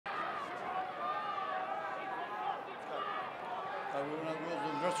Everyone else goes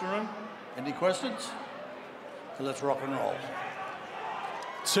to the dressing room. Any questions? So let's rock and roll.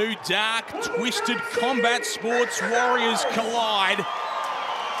 Two dark, twisted combat sports warriors collide.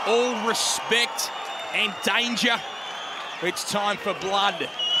 All respect and danger. It's time for blood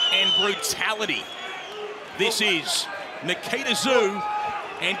and brutality. This is Nikita Tszyu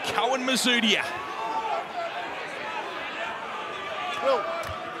and Koen Mazoudier. Whoa.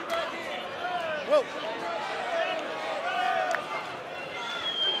 Whoa.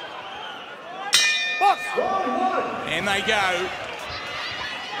 And they go.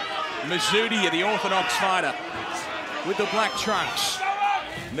 Mazoudier, the orthodox fighter, with the black trunks.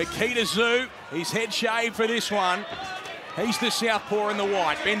 Nikita Tszyu, his head shaved for this one. He's the southpaw in the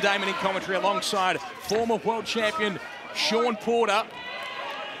white. Ben Damon in commentary alongside former world champion Shawn Porter.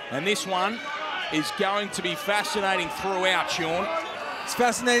 And this one is going to be fascinating throughout, Shawn. It's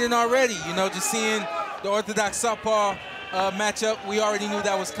fascinating already, you know, just seeing the orthodox southpaw matchup. We already knew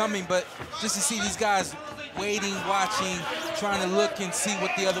that was coming, but just to see these guys waiting, watching, trying to look and see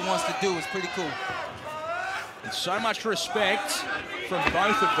what the other wants to do is pretty cool. And so much respect from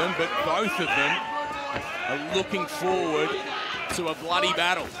both of them, but both of them are looking forward to a bloody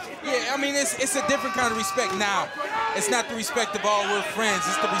battle. Yeah, I mean, it's a different kind of respect now. It's not the respect of all we're friends.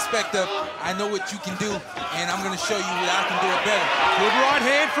 It's the respect of I know what you can do, and I'm going to show you that I can do it better. Good right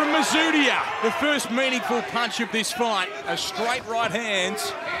hand from Mazoudier. The first meaningful punch of this fight. A straight right hand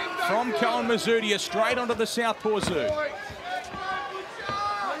from Koen Mazoudier straight onto the southpaw Tszyu.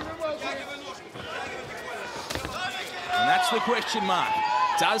 And that's the question mark.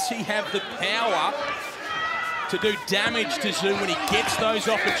 Does he have the power to do damage to Tszyu when he gets those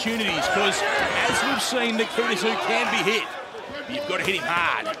opportunities? Because as we've seen, Nikita Tszyu can be hit. You've got to hit him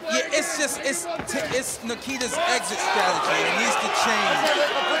hard. Yeah, it's Nikita's exit strategy. It needs to change.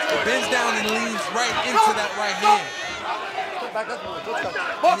 He bends down and leans right into that right hand.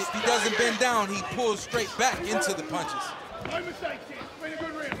 And if he doesn't bend down, he pulls straight back into the punches.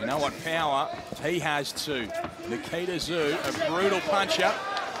 You know what power he has too. Nikita Tszyu, a brutal puncher.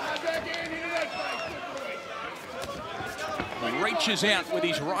 He reaches out with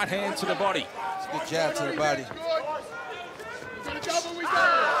his right hand to the body. Good jab to the body.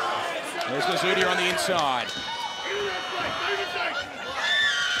 There's Mazoudier on the inside.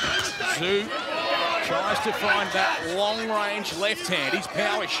 Tszyu tries to find that long-range left hand, his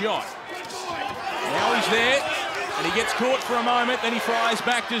power shot. Now he's there, and he gets caught for a moment, then he fires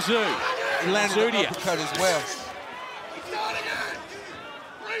back to Tszyu. He landed an uppercut as well.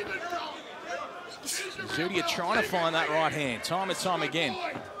 Mazoudier trying to find that right hand, time and time again.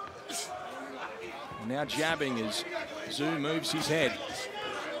 And now jabbing as Tszyu moves his head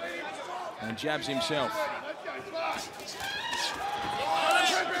and jabs himself.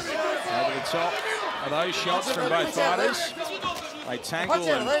 Over the top of those shots from both fighters. They tangle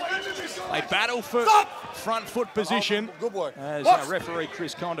and they battle for front foot position as referee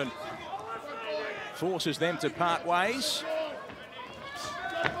Chris Condon forces them to part ways.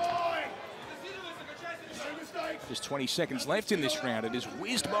 Just 20 seconds left in this round. It is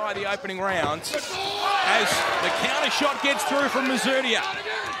whizzed by the opening round as the counter shot gets through from Mazoudier.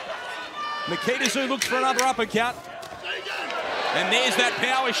 Nikita Tszyu looks for another uppercut. And there's that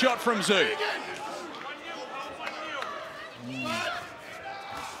power shot from Tszyu.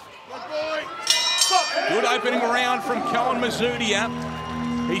 Good opening round from Koen Mazoudier.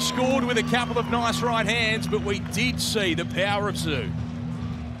 He scored with a couple of nice right hands, but we did see the power of Tszyu.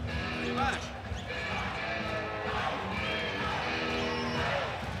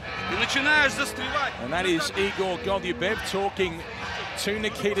 And that is Igor Golubov talking to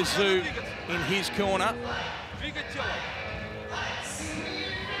Nikita Tszyu in his corner.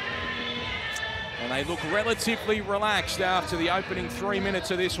 And they look relatively relaxed after the opening 3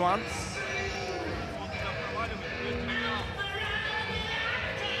 minutes of this one.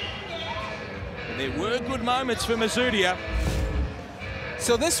 But there were good moments for Mazoudier.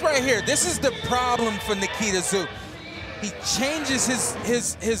 So this right here, this is the problem for Nikita Tszyu. He changes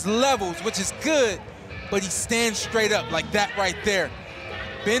his levels, which is good, but he stands straight up like that right there.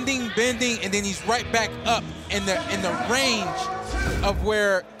 Bending, and then he's right back up in the range of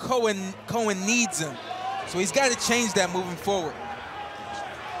where Koen needs him. So he's got to change that moving forward.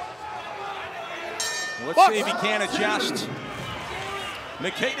 Let's see if he can adjust.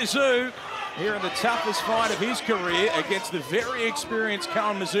 Nikita Tszyu here in the toughest fight of his career against the very experienced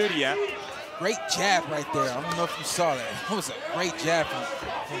Koen Mazoudier. Great jab right there. I don't know if you saw that. That was a great jab from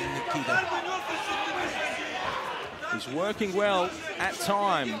Nikita. He's working well at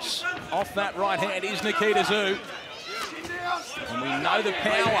times. Off that right hand is Nikita Tszyu. And we know the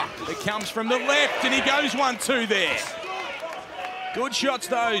power that comes from the left, and he goes 1-2 there. Good shots,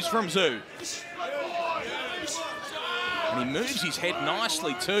 those, from Tszyu. And he moves his head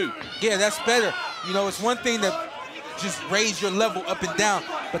nicely, too. Yeah, that's better. You know, it's one thing to just raise your level up and down,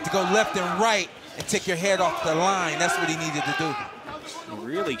 but to go left and right and take your head off the line, that's what he needed to do. A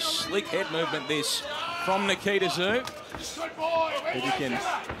really slick head movement, this, from Nikita Tszyu. If he can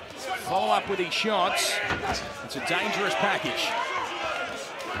follow up with his shots, it's a dangerous package.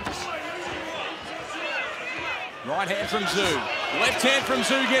 Right hand from Tszyu. Left hand from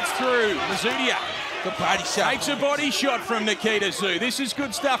Tszyu gets through. Mazoudier. Good body shot. Takes a body shot from Nikita Tszyu. This is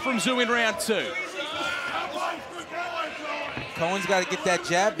good stuff from Tszyu in round 2. Koen's got to get that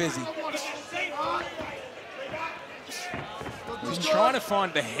jab busy. He's trying to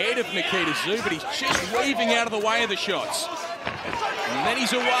find the head of Nikita Tszyu, but he's just weaving out of the way of the shots. And then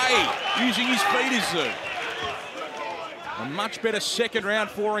he's away, using his feet as Tszyu. A much better second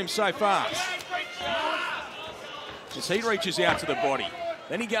round for him so far. As he reaches out to the body.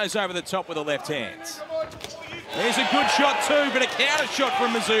 Then he goes over the top with the left hand. There's a good shot too, but a counter shot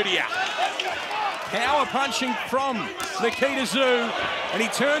from Mazoudier. Power punching from Nikita Tszyu, and he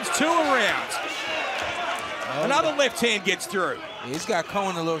turns 2 around. Another left hand gets through. He's got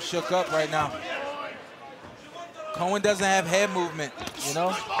Koen a little shook up right now. Koen doesn't have head movement, you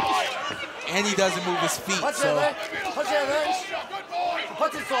know? And he doesn't move his feet, so.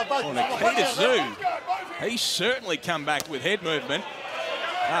 Well, Nikita Tszyu, he's certainly come back with head movement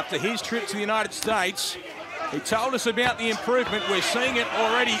after his trip to the United States. He told us about the improvement. We're seeing it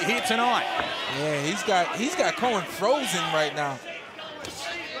already here tonight. Yeah, he's got Koen frozen right now.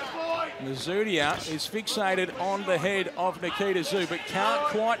 Mazoudier is fixated on the head of Nikita Tszyu, but can't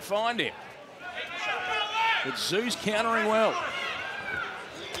quite find him. But Tszyu's countering well.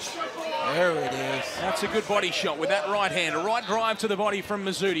 There it is. That's a good body shot with that right hand. A right drive to the body from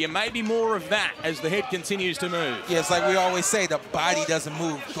Mazoudier. Maybe more of that as the head continues to move. Yeah, it's like we always say, the body doesn't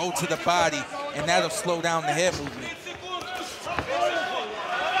move. Go to the body, and that'll slow down the head movement.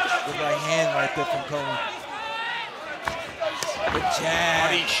 Good right hand right there from Koen. Good jab.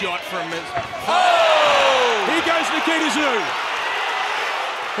 Body shot from Oh! Here goes Nikita Tszyu.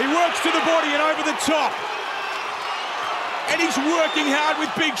 He works to the body and over the top. And he's working hard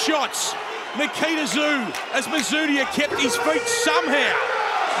with big shots. Nikita Tszyu, as Mazoudier kept his feet somehow.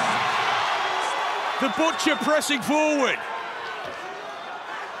 The Butcher pressing forward.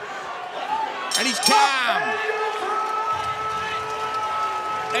 And he's calm.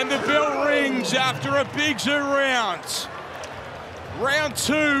 And the bell rings after a big Tszyu round. Round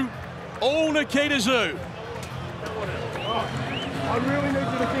 2, all Nikita Tszyu. I really need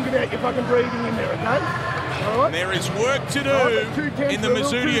you to think about your fucking breathing in there, okay? All right? And there is work to do in the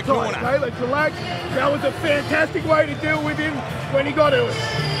Mazoudier corner. Okay, let's relax. That was a fantastic way to deal with him when he got to it.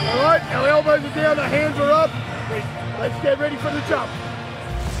 All right, our elbows are down, our hands are up. Let's get ready for the jump.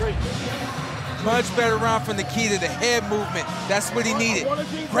 3. Much better round for Nikita, the head movement. That's what he needed.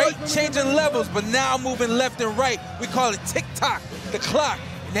 Great changing levels, but now moving left and right. We call it tick-tock, the clock.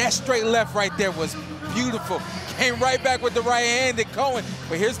 And that straight left right there was beautiful. Came right back with the right hand at Koen.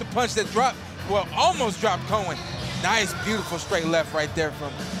 But here's the punch that dropped, well, almost dropped Koen. Nice, beautiful straight left right there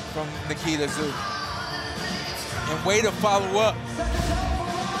from Nikita Tszyu. And way to follow up.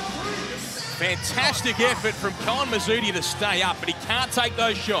 Fantastic effort from Koen Mazoudier to stay up, but he can't take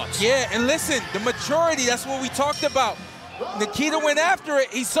those shots. Yeah, and listen, the maturity, that's what we talked about. Nikita went after it,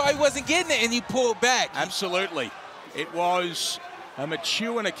 he saw he wasn't getting it, and he pulled back. Absolutely. It was a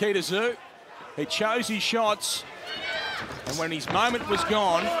mature Nikita Tszyu. He chose his shots, and when his moment was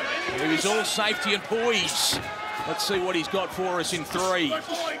gone, he was all safety and poise. Let's see what he's got for us in 3.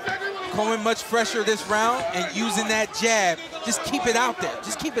 Koen much fresher this round, and using that jab. Just keep it out there.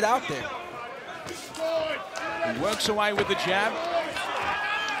 Just keep it out there. He works away with the jab.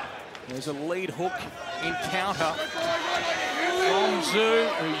 There's a lead hook encounter from Tszyu,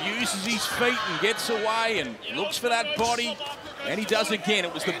 who uses his feet and gets away and looks for that body. And he does again.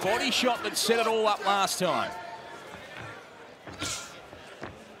 It was the body shot that set it all up last time.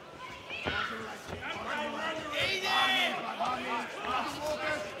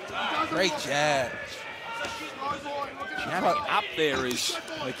 Great jab. Jabbing up there is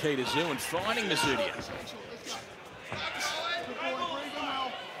Nikita Tszyu and finding Mazoudier.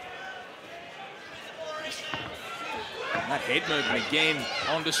 That head movement again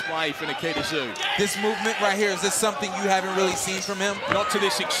on display for Nikita Tszyu. This movement right here, is this something you haven't really seen from him? Not to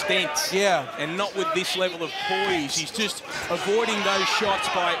this extent. Yeah. And not with this level of poise. He's just avoiding those shots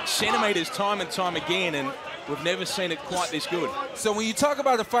by centimeters time and time again, and we've never seen it quite this good. So when you talk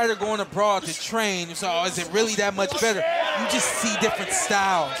about a fighter going abroad to train, so is it really that much better? you just see different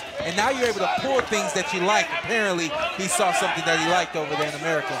styles. And now you're able to pull things that you like. Apparently, he saw something that he liked over there in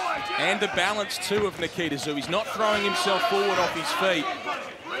America. And the balance, too, of Nikita Tszyu. He's not throwing himself forward off his feet.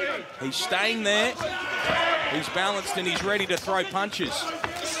 He's staying there. He's balanced and he's ready to throw punches.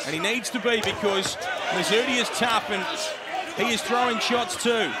 And he needs to be, because Mazoudier is tough and he is throwing shots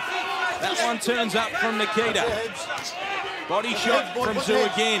too. That one turns up from Nikita. Body shot from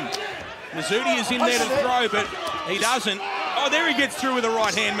Tszyu again. Mazoudier is in there to throw, but he doesn't. Oh, there he gets through with the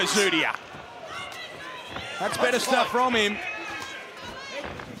right hand, Mazoudier. That's better stuff from him.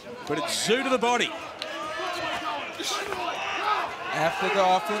 But it's Tszyu to the body. After the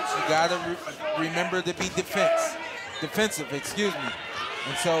offense, you gotta remember to be defensive, excuse me.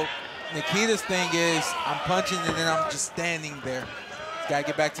 And so Nikita's thing is, I'm punching and then I'm just standing there. Gotta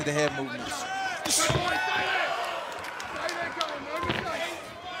get back to the head movements.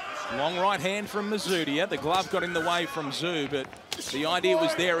 Long right hand from Mazoudier. The glove got in the way from Tszyu, but the idea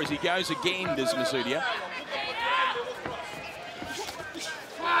was there as he goes again, does Mazoudier.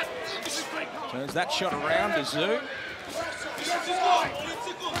 Turns that shot around to Tszyu.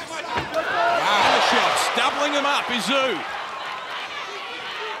 Wow, shots, doubling him up is Tszyu.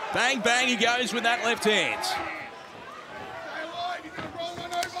 Bang, bang, he goes with that left hand.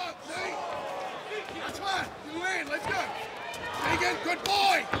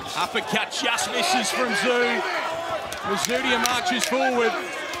 Uppercut just misses from Tszyu. Mazoudier marches forward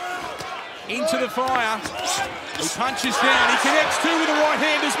into the fire. He punches down. He connects two with the right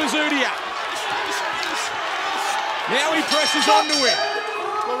hand as Mazoudier. Now he presses onto it.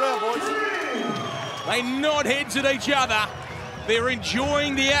 They nod heads at each other. They're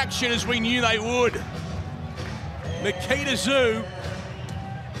enjoying the action as we knew they would. Nikita Tszyu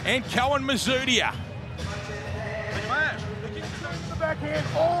and Koen Mazoudier. Backhand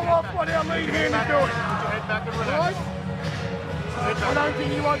all off what our lead hand is doing. Right? I don't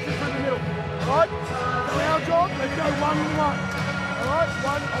think he wants it through the middle. Right? So our job, let's go 1-1. Alright?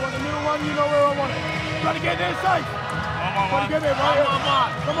 One, I want the middle one, you know where I want it. Got to get there safe. Got to get there, right?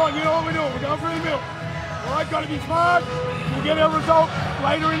 Come on, you know what we're doing. We're going through the middle. Alright, got to be smart. We'll get our result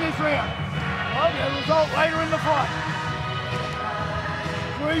later in this round. Alright, our result later in the fight.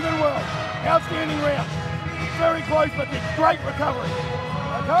 We're even well. Outstanding round. Very close, but it's great recovery.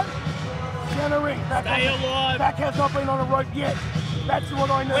 Okay? Center ring. Back has not been on a rope yet. That's what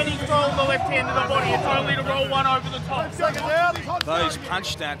I know. When he's throwing the left hand to the body, it's only to roll one over the top. Those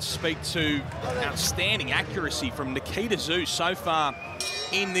punch stats speak to outstanding accuracy from Nikita Tszyu so far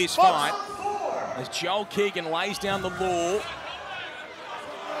in this fight. As Joel Keegan lays down the law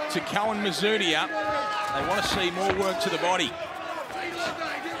to Koen Mazoudier, they want to see more work to the body.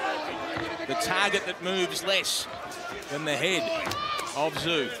 The target that moves less than the head of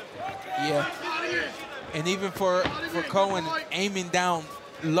Tszyu. Yeah. And even for Koen, aiming down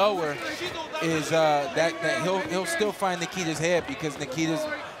lower is that he'll still find Nikita's head because Nikita's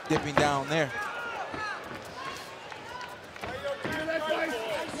dipping down there.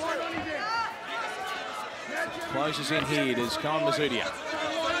 Closes in here, does Koen Mazoudier.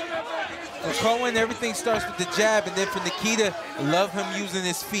 For Koen, everything starts with the jab, and then for Nikita, love him using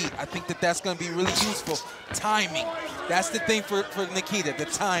his feet. I think that's going to be really useful. Timing. That's the thing for Nikita, the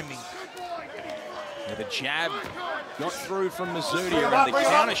timing. Yeah, the jab got through from Mazoudier, and the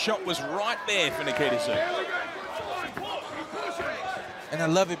counter shot was right there for Nikita Tszyu. And I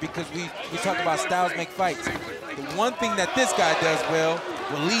love it because we talk about styles make fights. The one thing that this guy does well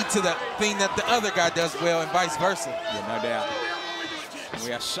will lead to the thing that the other guy does well, and vice versa. Yeah, no doubt.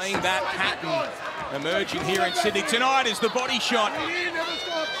 We are seeing that pattern emerging here in Sydney tonight as the body shot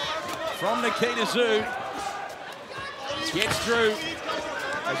from Nikita Tszyu gets through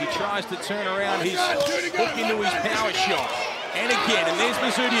as he tries to turn around his hook into his power shot. And again, and there's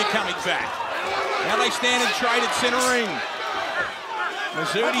Mazoudier coming back. Now they stand and trade at center ring.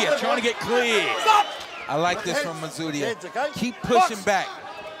 Mazoudier trying to get clear. I like this from Mazoudier. Keep pushing back.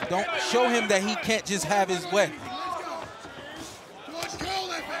 Don't show him that he can't just have his way.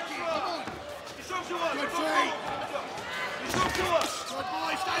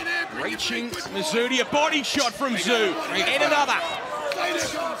 Reaching Mazoudier, body shot from Tszyu, and another.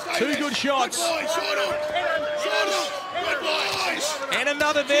 Two good shots. And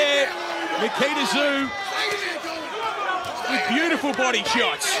another there. Nikita Tszyu with beautiful body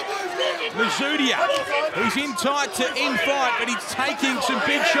shots. Mazoudier, he's in tight to end fight, but he's taking some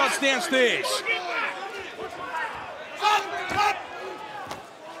big shots downstairs.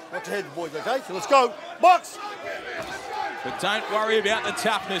 Watch your head, boys, okay? So let's go. Box! But don't worry about the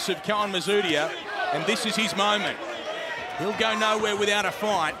toughness of Koen Mazoudier, and this is his moment. He'll go nowhere without a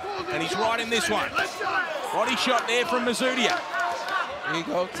fight, and he's right in this one. Body shot there from Mazoudier. There you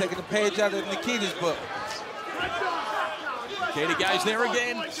go, taking a page out of Nikita's book. Nikita goes there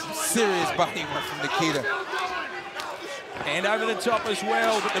again. Some serious body work from Nikita. And over the top as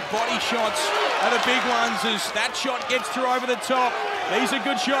well, but the body shots are the big ones as that shot gets through over the top. These are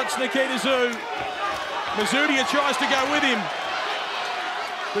good shots, Nikita Tszyu. Mazoudier tries to go with him,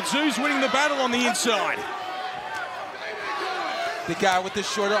 but Tszyu's winning the battle on the inside. The guy with the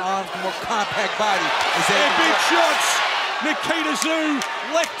shorter arms, the more compact body. Big shots. Nikita Tszyu,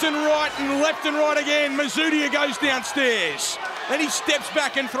 left and right again. Mazoudier goes downstairs. Then he steps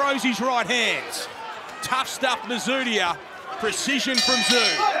back and throws his right hands. Tough stuff, Mazoudier. Precision from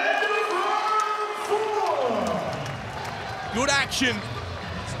Tszyu. Good action.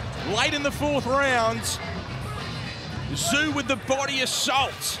 Late in the 4th round. Tszyu with the body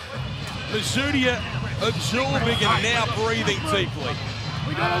assault. Mazoudier absorbing and now breathing deeply.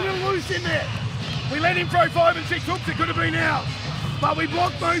 We got a little loose in there. We let him throw 5 and 6 hooks, it could have been out. But we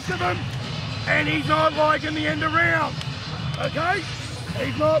blocked most of them, and he's not liking the end of round. Okay?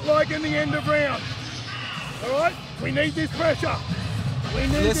 He's not liking the end of round. All right? We need this pressure. We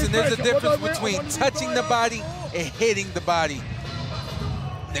need Listen, this there's a pressure. difference between touching the body and hitting the body.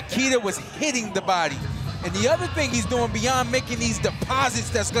 Nikita was hitting the body. And the other thing he's doing beyond making these deposits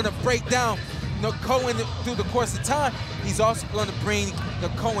that's going to break down Koen through the course of time, he's also going to bring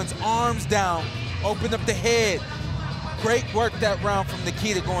Koen's arms down, open up the head. Great work that round from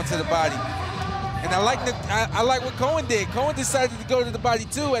Nikita going to the body. And I like what Koen did. Koen decided to go to the body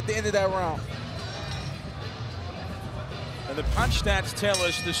too at the end of that round. And the punch stats tell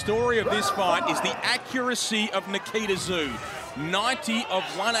us the story of this fight is the accuracy of Nikita Tszyu. 90 of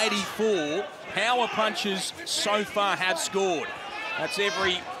 184 power punches so far have scored. That's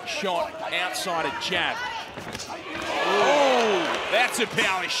every shot outside a jab. Oh, that's a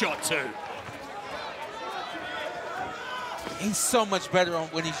power shot too. He's so much better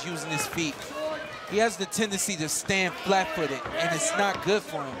when he's using his feet. He has the tendency to stand flat-footed, and it's not good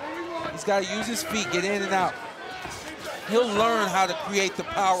for him. He's got to use his feet, get in and out. He'll learn how to create the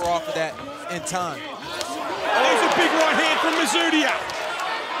power off of that in time. There's a big right hand from Mazoudier.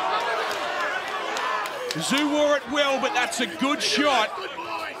 Tszyu wore it well, but that's a good shot.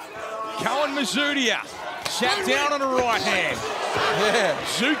 Koen Mazoudier sat down on a right hand. Yeah.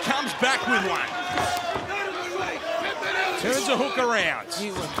 Tszyu comes back with one. Turns a hook around.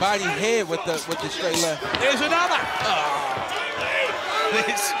 He went body head with the straight left. There's another.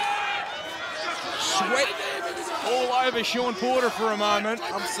 There's sweat all over Sean Porter for a moment.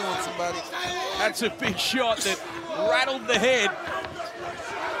 I'm suing somebody. That's a big shot that rattled the head.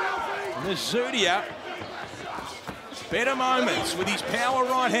 Mazoudier, better moments with his power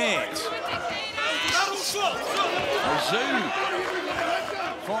right hands. Tszyu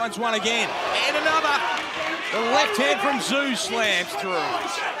finds one again, and another. The left hand from Tszyu slams through.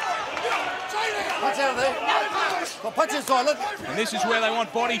 Punch out of there. Well, punch inside, look. And this is where they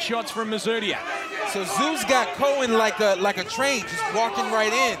want body shots from Mazoudier. So Tszyu's got Koen like a train, just walking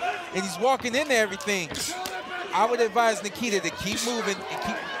right in, and he's walking into everything. I would advise Nikita to keep moving and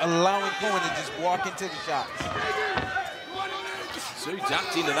keep allowing Koen to just walk into the shots. Tszyu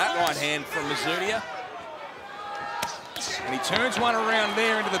ducked into that right hand from Mazoudier. And he turns one around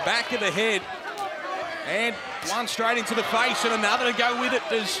there into the back of the head. And one straight into the face and another to go with it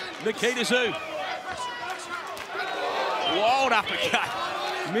does Nikita Tszyu. Wild uppercut.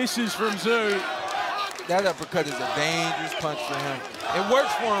 Misses from Tszyu. That uppercut is a dangerous punch for him. It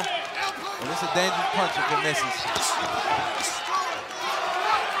works for him, but it's a dangerous punch if it misses.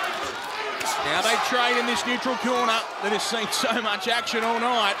 Now they trade in this neutral corner that has seen so much action all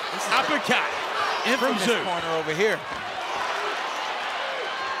night. Uppercut from Infamous Tszyu. corner over here.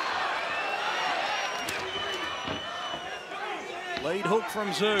 Lead hook from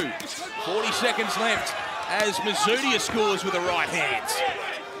Tszyu. 40 seconds left as Mazoudier scores with the right hands.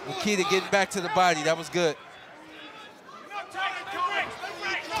 Nikita getting back to the body. That was good.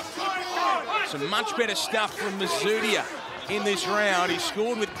 Some much better stuff from Mazoudier in this round. He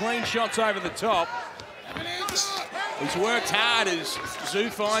scored with clean shots over the top. He's worked hard as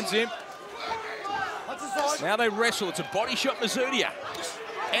Tszyu finds him. Now they wrestle. It's a body shot Mazoudier.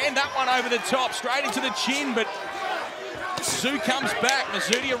 And that one over the top, straight into the chin, but Tszyu comes back.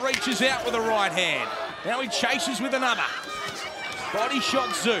 Mazoudier reaches out with a right hand. Now he chases with another. Body shot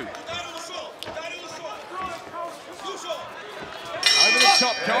Tszyu. Over the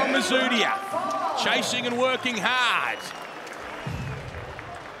top, Koen Mazoudier. Chasing and working hard.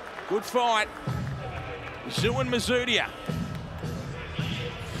 Good fight. Tszyu and Mazoudier.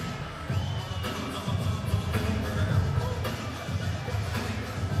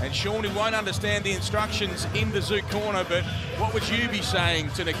 And Sean, who won't understand the instructions in the Tszyu corner, but what would you be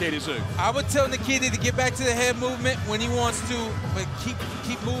saying to Nikita Tszyu? I would tell Nikita to get back to the head movement when he wants to, but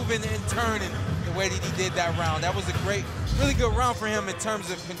keep moving and turning the way that he did that round. That was a really good round for him in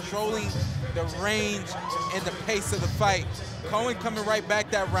terms of controlling the range and the pace of the fight. Koen coming right back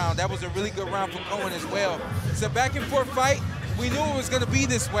that round. That was a really good round for Koen as well. It's a back and forth fight. We knew it was going to be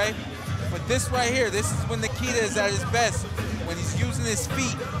this way, but this right here, this is when Nikita is at his best, when he's using his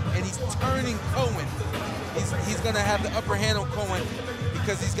feet and he's turning Koen. He's going to have the upper hand on Koen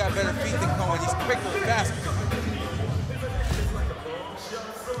because he's got better feet than Koen. He's quicker, faster.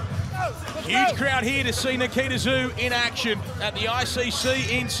 Huge crowd here to see Nikita Tszyu in action at the ICC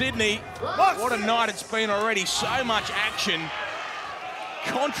in Sydney. What a night it's been already. So much action.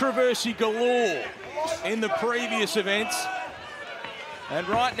 Controversy galore in the previous events. And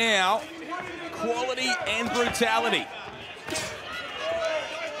right now, quality and brutality.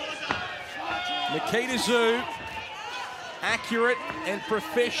 Nikita Tszyu, accurate and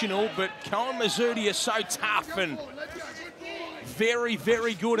professional, but Koen Mazoudier is so tough and very,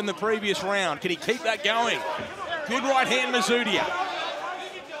 very good in the previous round. Can he keep that going? Good right hand, Mazoudier.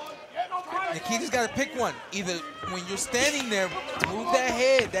 Nikita's got to pick one. Either when you're standing there, move that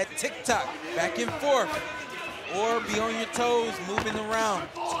head, that tick-tock, back and forth, or be on your toes, moving around,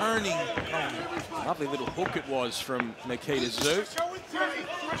 turning. Lovely little hook it was from Nikita Tszyu.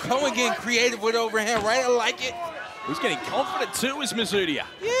 Koen getting creative with overhand, right? I like it. He's getting confident too, is Mazoudier.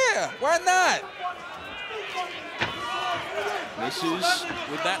 Yeah, why not? Misses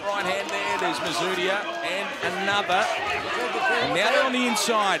with that right hand there. There's Mazoudier and another. And now they're on the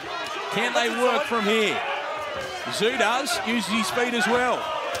inside. Can they work from here? Tszyu does, uses his feet as well.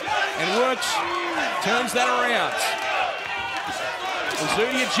 And works, turns that around.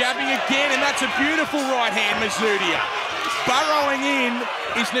 Mazoudier jabbing again, and that's a beautiful right hand, Mazoudier. Burrowing in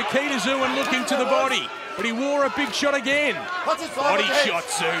is Nikita Tszyu and looking to the body. But he wore a big shot again. Body shot,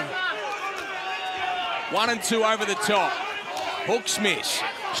 Tszyu. 1 and 2 over the top. Hooks miss.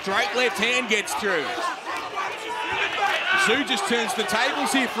 Straight left hand gets through. Tszyu just turns the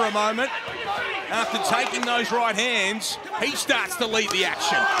tables here for a moment. After taking those right hands, he starts to lead the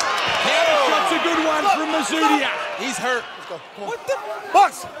action. Counter shot's a good one from Mazoudier. He's hurt. What the?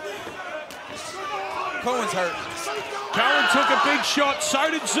 Box! Koen's hurt. Koen took a big shot, so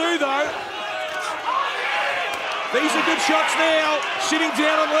did Tszyu though. These are good shots now. Sitting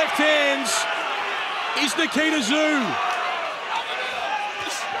down on left hands is Nikita Tszyu.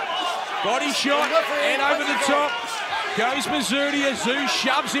 Body shot and over the top goes Mazoudier. Tszyu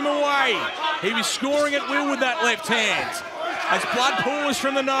shoves him away. He was scoring at will with that left hand as blood pours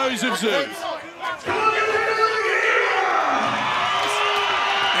from the nose of Tszyu.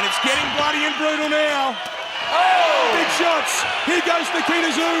 And it's getting bloody and brutal now. Oh! Big shots. Here goes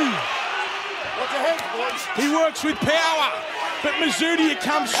Nikita Tszyu. He works with power, but Mazoudier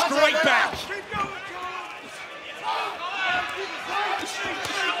comes straight back.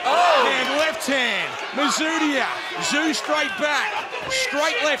 Oh. And left hand, Mazoudier, Tszyu straight back,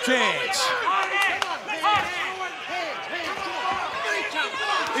 straight left hands.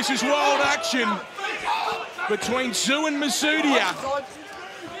 This is wild action between Tszyu and Mazoudier,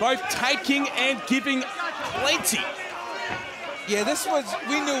 both taking and giving plenty. Yeah,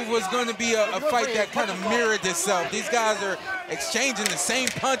 we knew was going to be a fight that kind of mirrored itself. These guys are exchanging the same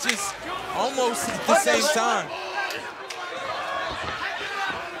punches almost at the same time.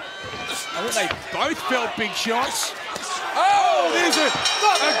 I think they both felt big shots. Oh, there's a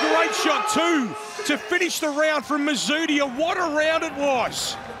great shot too to finish the round from Mazoudier. What a round it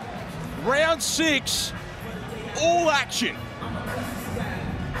was. Round 6, all action.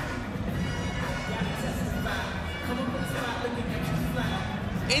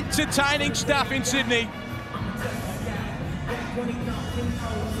 Entertaining stuff in Sydney.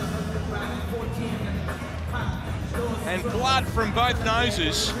 And blood from both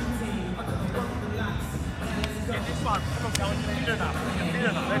noses.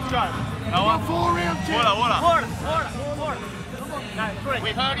 Let's go. No, 4 rounds. Water. No, 3. We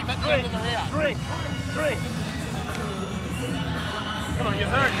heard him at the end of the round. 3. Come on, you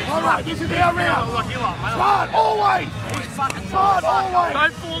heard me. All right, this is our round. Look, you up, mate. Smart, always. Smart, always.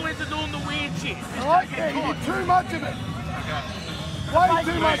 Don't fall into doing the weird shit. All right, yeah, you did too much of it. Way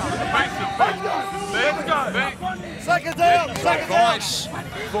too much of it. Let's go. Seconds out. Advice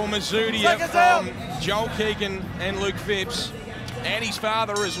for Mazoudier from Joel Keegan and Luke Phipps, and his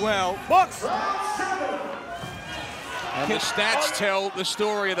father as well. Box. And the stats tell the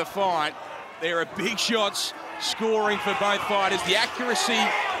story of the fight. There are big shots scoring for both fighters. The accuracy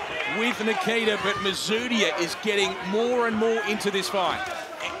with Nikita, but Mazoudier is getting more and more into this fight.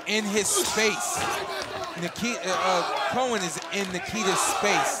 in his space. Koen is in Nikita's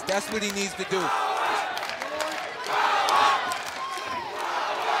space. That's what he needs to do.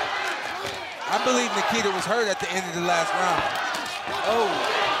 I believe Nikita was hurt at the end of the last round. Oh,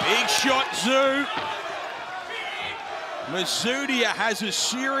 big shot, Tszyu. Mazoudier has a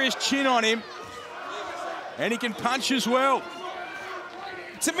serious chin on him, and he can punch as well.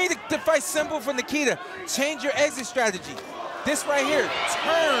 To me, the fight's simple for Nikita. Change your exit strategy. This right here,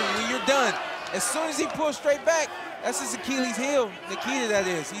 turn when you're done. As soon as he pulls straight back, that's his Achilles heel. Nikita, that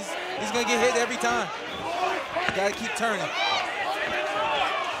is. He's gonna get hit every time. You gotta keep turning.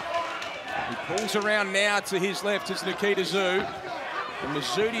 He pulls around now to his left. It's Nikita Tszyu. And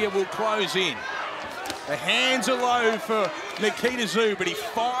Mazoudier will close in. The hands are low for Nikita Tszyu, but he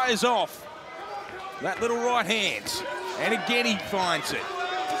fires off that little right hand. And again, he finds it.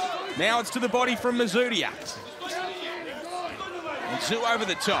 Now it's to the body from Mazoudier. And Tszyu over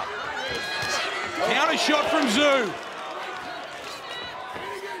the top. Counter shot from Tszyu.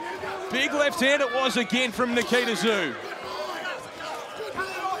 Big left hand it was again from Nikita Tszyu.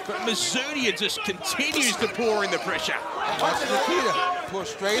 But Mazoudier just continues to pour in the pressure. Watch Nikita. Pull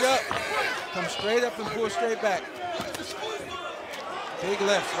straight up. Come straight up and pull straight back. Big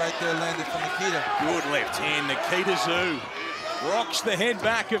lefts right there landed from Nikita. Good left hand, Nikita Tszyu. Rocks the head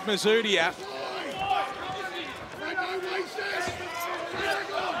back of Mazoudier.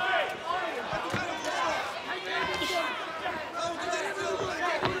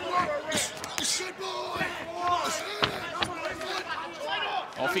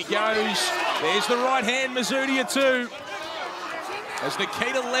 Off he goes. There's the right hand, Mazoudier too. As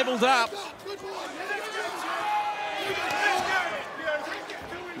Nikita leveled up.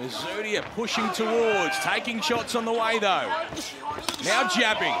 Mazoudier pushing towards, taking shots on the way though. Now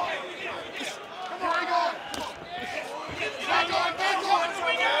jabbing.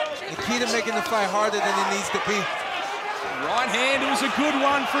 Nikita making the fight harder than it needs to be. Right hand, it was a good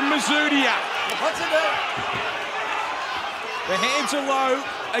one from Mazoudier. The hands are low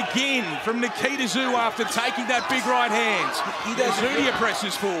again from Nikita Tszyu after taking that big right hand. Mazoudier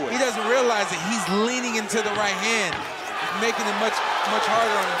presses forward. He doesn't realize that he's leaning into the right hand, making it much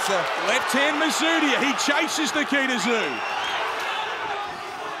harder on himself. Left hand Mazoudier, he chases Nikita Tszyu.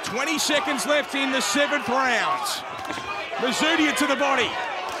 20 seconds left in the 7th round. Mazoudier to the body.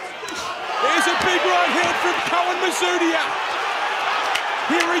 There's a big right hand from Koen Mazoudier.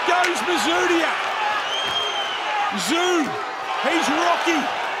 Here he goes, Mazoudier. Tszyu, he's rocky.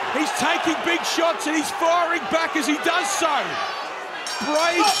 He's taking big shots and he's firing back as he does so.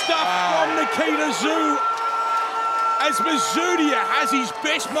 Brave stuff from Nikita Tszyu as Mazoudier has his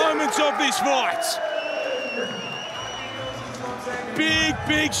best moments of this fight.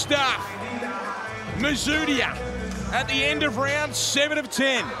 Big stuff. Mazoudier at the end of round 7 of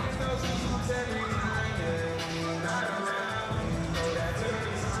 10.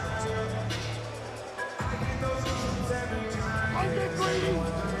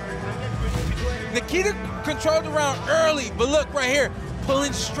 Nikita controlled the round early, but look right here,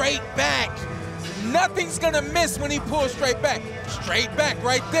 pulling straight back. Nothing's gonna miss when he pulls straight back. Straight back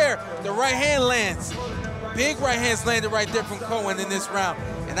right there. The right hand lands. Big right hands landed right there from Koen in this round.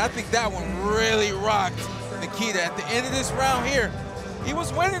 And I think that one really rocked Nikita. At the end of this round here, he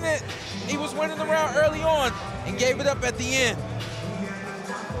was winning it. He was winning the round early on and gave it up at the end.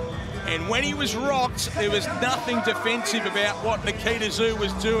 And when he was rocked, there was nothing defensive about what Nikita Tszyu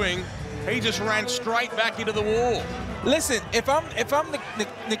was doing. He just ran straight back into the wall. Listen, if I'm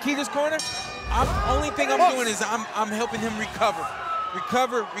Nikita's corner, only thing I'm doing is I'm helping him recover.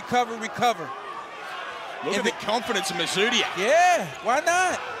 Recover. Look at the confidence of Mazoudier. Yeah, why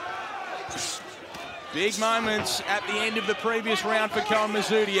not? Big moments at the end of the previous round for Koen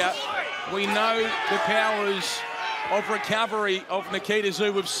Mazoudier. We know the powers of recovery of Nikita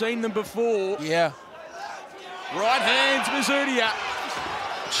Tszyu. We've seen them before. Yeah. Right hands, Mazoudier.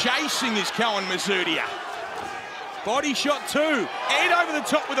 Chasing is Koen Mazoudier. Body shot too. And over the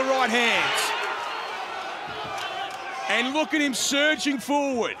top with the right hands. And look at him surging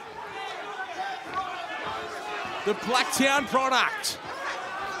forward. The Blacktown product.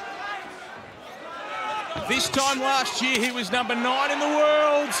 This time last year, he was number 9 in the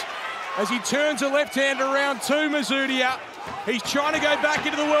world. As he turns a left hand around to Mazoudier. He's trying to go back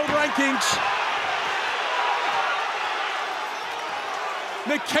into the world rankings.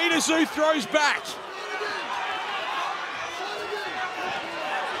 Nikita Tszyu throws back.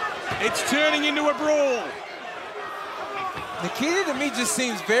 It's turning into a brawl. Nikita to me just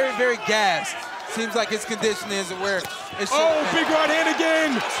seems very gassed. Seems like his conditioning isn't where it should Oh, be. big right hand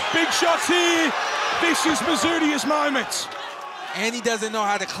again. Big shots here. This is Mazoudier's moment. And he doesn't know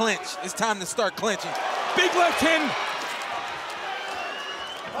how to clinch. It's time to start clinching. Big left hand.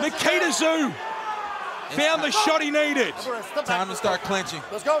 Nikita Tszyu found the shot he needed. Time to start clinching.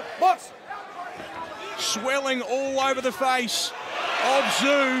 Let's go. Box. Swelling all over the face of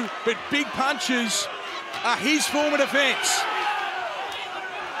Tszyu, but big punches are his form of defense.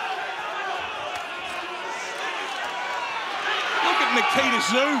 Look at Nikita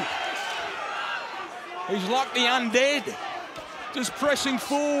Tszyu. He's like the undead, just pressing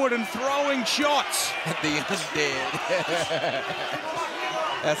forward and throwing shots. The undead.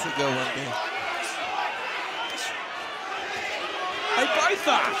 That's a good one, man. They both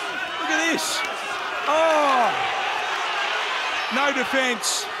are. Look at this. Oh. No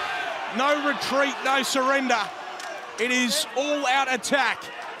defense, no retreat, no surrender. It is all-out attack.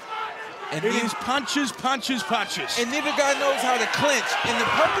 And it is punches, punches, punches. And neither guy knows how to clinch. And the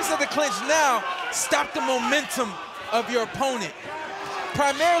purpose of the clinch now, stop the momentum of your opponent.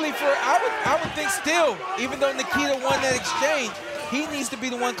 Primarily for, I would think still, even though Nikita won that exchange, he needs to be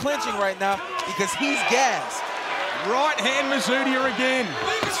the one clinching right now because he's gassed. Right hand Mazoudier again.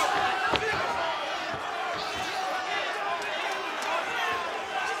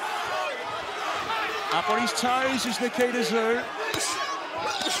 Up on his toes is Nikita Tszyu.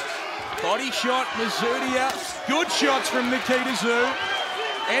 Body shot, Mazoudier. Good shots from Nikita Tszyu.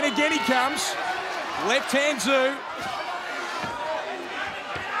 And again he comes. Left hand Tszyu.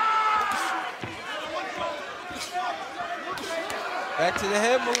 Back to the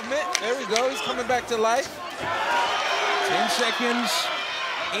head movement. There we go. He's coming back to life. 10 seconds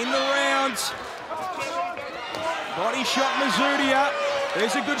in the round. Body shot Mazoudier.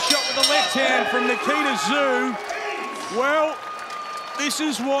 There's a good shot with the left hand from Nikita Tszyu. Well, this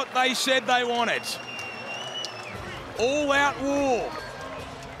is what they said they wanted. All-out war.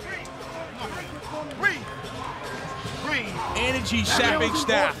 Energy sapping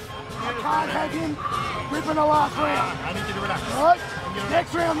stuff. I can't have him ripping the last round. I need you to relax. All right?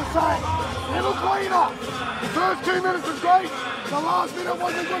 Next round the same. Little cleaner. The first 2 minutes was great. The last minute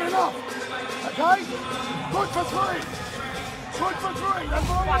wasn't good enough. Okay? Good for 3. Good for 3. That's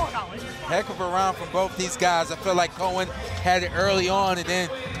what I want. Heck of a round from both these guys. I feel like Koen had it early on, and then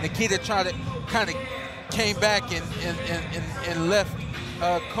Nikita tried to kind of came back and left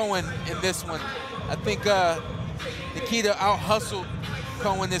Koen in this one. I think Nikita out-hustled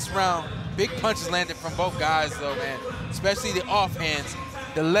Koen this round. Big punches landed from both guys, though, man. Especially the offhands.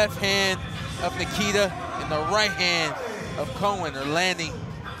 The left hand of Nikita and the right hand of Koen are landing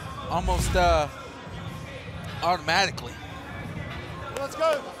almost automatically. Let's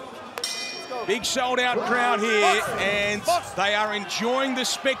go. Big sold-out crowd here, and they are enjoying the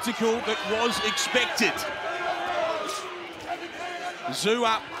spectacle that was expected. Tszyu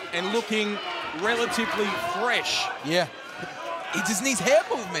up and looking relatively fresh. Yeah. He just needs head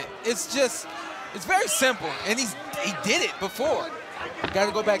movement. It's very simple, and he did it before. Got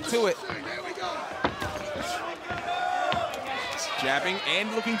to go back to it. Jabbing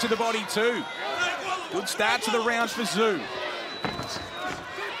and looking to the body too. Good start to the rounds for Tszyu.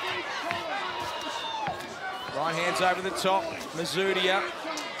 Right hands over the top, Mazoudier.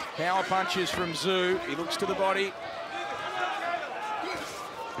 Power punches from Tszyu. He looks to the body.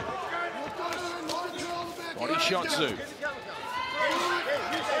 Body shot Tszyu.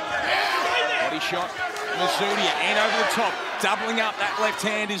 Body shot Mazoudier, and over the top. Doubling up that left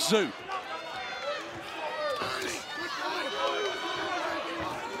hand is Tszyu.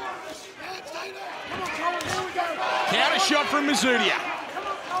 Counter shot from Mazoudier.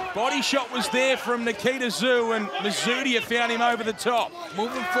 Body shot was there from Nikita Tszyu, and Mazoudier found him over the top.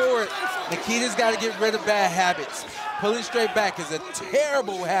 Moving forward, Nikita's got to get rid of bad habits. Pulling straight back is a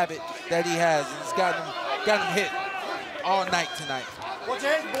terrible habit that he has, and it's got him hit all night tonight. Watch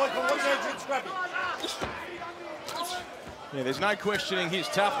your hands, boys, but watch your hands, scrappy. Yeah, there's no questioning his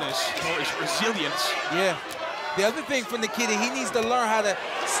toughness or his resilience. Yeah. The other thing for Nikita, he needs to learn how to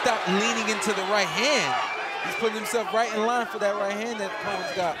stop leaning into the right hand. He's putting himself right in line for that right hand that Koen's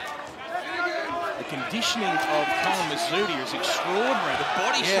got. The conditioning of Koen Mazoudier is extraordinary. The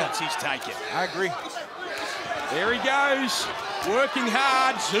body shots he's taken. I agree. There he goes, working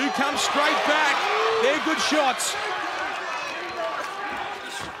hard. Tszyu comes straight back. They're good shots.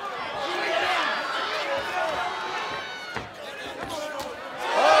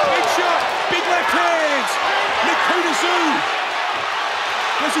 Big shot, big left hands. Nikita Tszyu.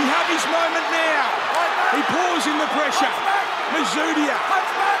 Does he have his moment now? He pours in the pressure. Mazoudier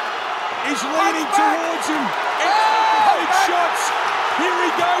is leaning towards him. Big shots. Here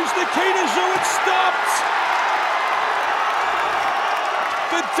he goes, Nikita Tszyu. It stopped.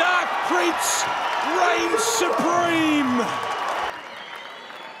 The Dark Prince reigns supreme.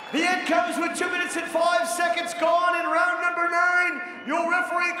 The end comes with 2 minutes and 5 seconds gone in round number 9. Your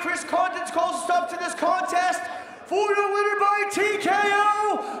referee, Chris Condon, calls a stop to this contest for your winner by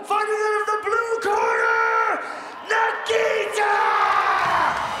TKO, fighting out of